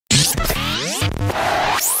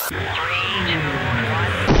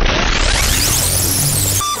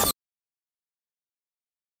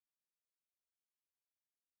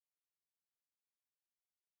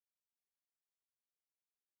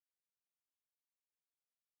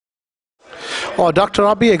Dr.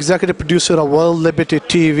 Abi, executive producer of World Liberty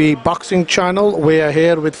TV boxing channel. We are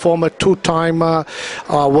here with former two-time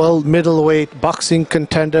world middleweight boxing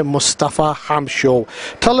contender Mustafa Hamsho.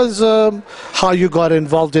 Tell us how you got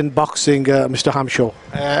involved in boxing, Mr. Hamsho.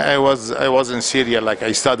 I was in Syria. Like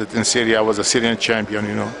I started in Syria. I was a Syrian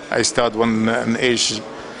champion. I started when in age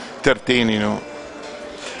 13.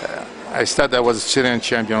 I was a Syrian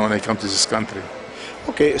champion when I come to this country.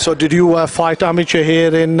 Okay, so did you fight amateur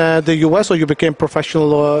here in the US, or you became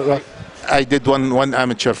professional? I did one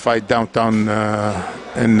amateur fight downtown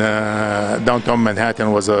in downtown Manhattan.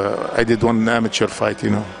 I did one amateur fight.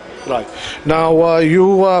 Right. Now,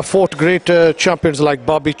 you fought great champions like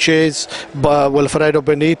Bobby Chase, Wilfredo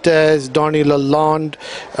Benitez, Donnie Lalonde.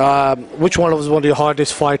 Which one was one of your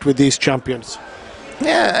hardest fight with these champions?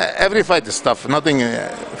 Yeah, every fight is tough. Nothing,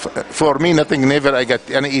 for me, never I got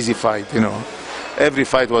any easy fight, Every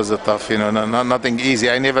fight was tough, nothing easy.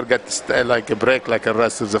 I never got like a break like a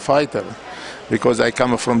rest of the fighter, because I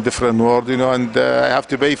come from different world, and I have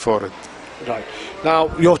to pay for it. Right.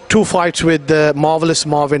 Now, your two fights with Marvelous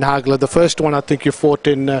Marvin Hagler. The first one, I think you fought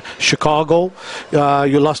in Chicago.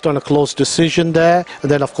 You lost on a close decision there.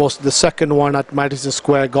 And then, of course, the second one at Madison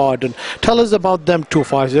Square Garden. Tell us about them two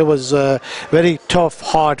fights. It was very tough,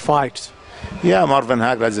 hard fights. Yeah, Marvin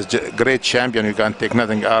Hagler is a great champion. You can't take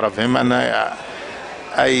nothing out of him. And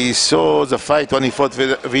I saw the fight when he fought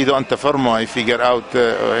Vito Antuofermo. I figured out,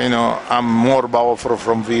 I'm more powerful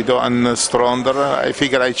from Vito and stronger. I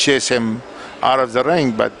figured I chase him out of the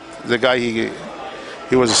ring, but the guy,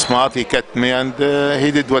 he was smart. He cut me, and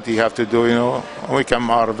he did what he have to do. We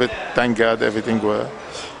come out of it. Thank God, everything will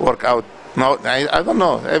work out. Now, I don't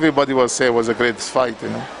know. Everybody will say it was a great fight.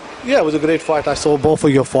 Yeah, it was a great fight. I saw both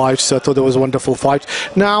of your fights. I thought it was a wonderful fight.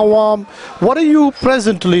 Now, what are you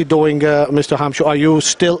presently doing, Mr. Hamsho? Are you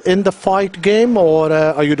still in the fight game, or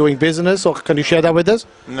are you doing business, or can you share that with us?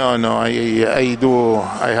 No, I do.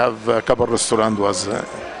 I have a couple of restaurants.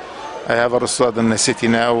 I have a restaurant in the city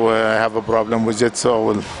now. I have a problem with it,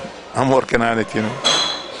 so I'm working on it,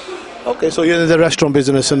 Okay, so you're in the restaurant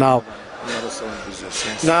business now. Yes.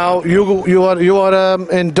 Now you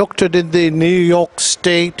are inducted in the New York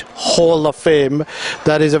State Hall of Fame.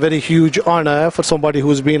 That is a very huge honor for somebody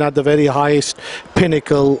who's been at the very highest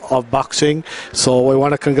pinnacle of boxing. So I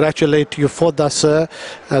want to congratulate you for that, sir.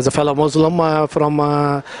 As a fellow Muslim from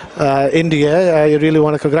India, I really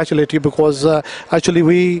want to congratulate you, because actually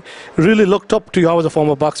we really looked up to you. I was a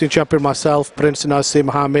former boxing champion myself, Prince Nassim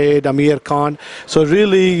Hamed, Amir Khan. So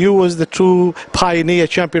really you was the true pioneer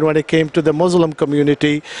champion when it came to the Muslim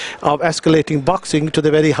community of escalating boxing to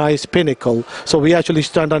the very highest pinnacle. So we actually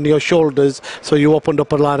stand on your shoulders, so you opened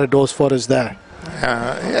up a lot of doors for us there.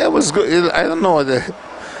 Yeah, it was good. I don't know,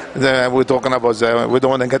 we're talking about, we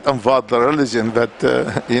don't want to get involved in religion, but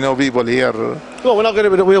people here. No, we're not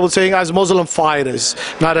going to. We were saying as Muslim fighters,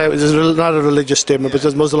 not a religious statement, but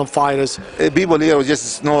just Muslim fighters. People here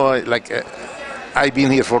just know, like. I've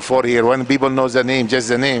been here for 4 years. When people know the name, just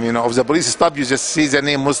the name, if the police stop you, just see the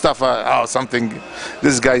name Mustafa, something,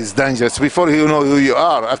 this guy is dangerous. Before you know who you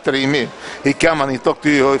are, after he come and he talk to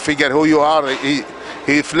you, he figure who you are,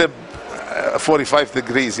 he flip 45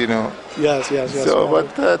 degrees, Yes. So,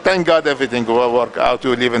 but thank God everything will work out.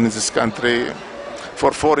 We live in this country.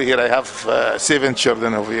 For 4 years, I have 7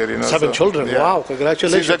 children over here. 7 children, yeah. Wow,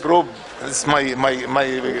 congratulations. This is a group. It's my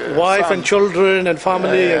wife son. And children and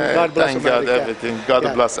family, and God bless thank America. God everything.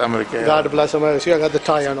 God bless America. God bless America. So I got the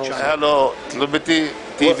tie on also. Hello, Liberty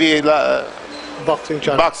TV boxing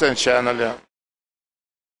channel. Boxing channel, yeah.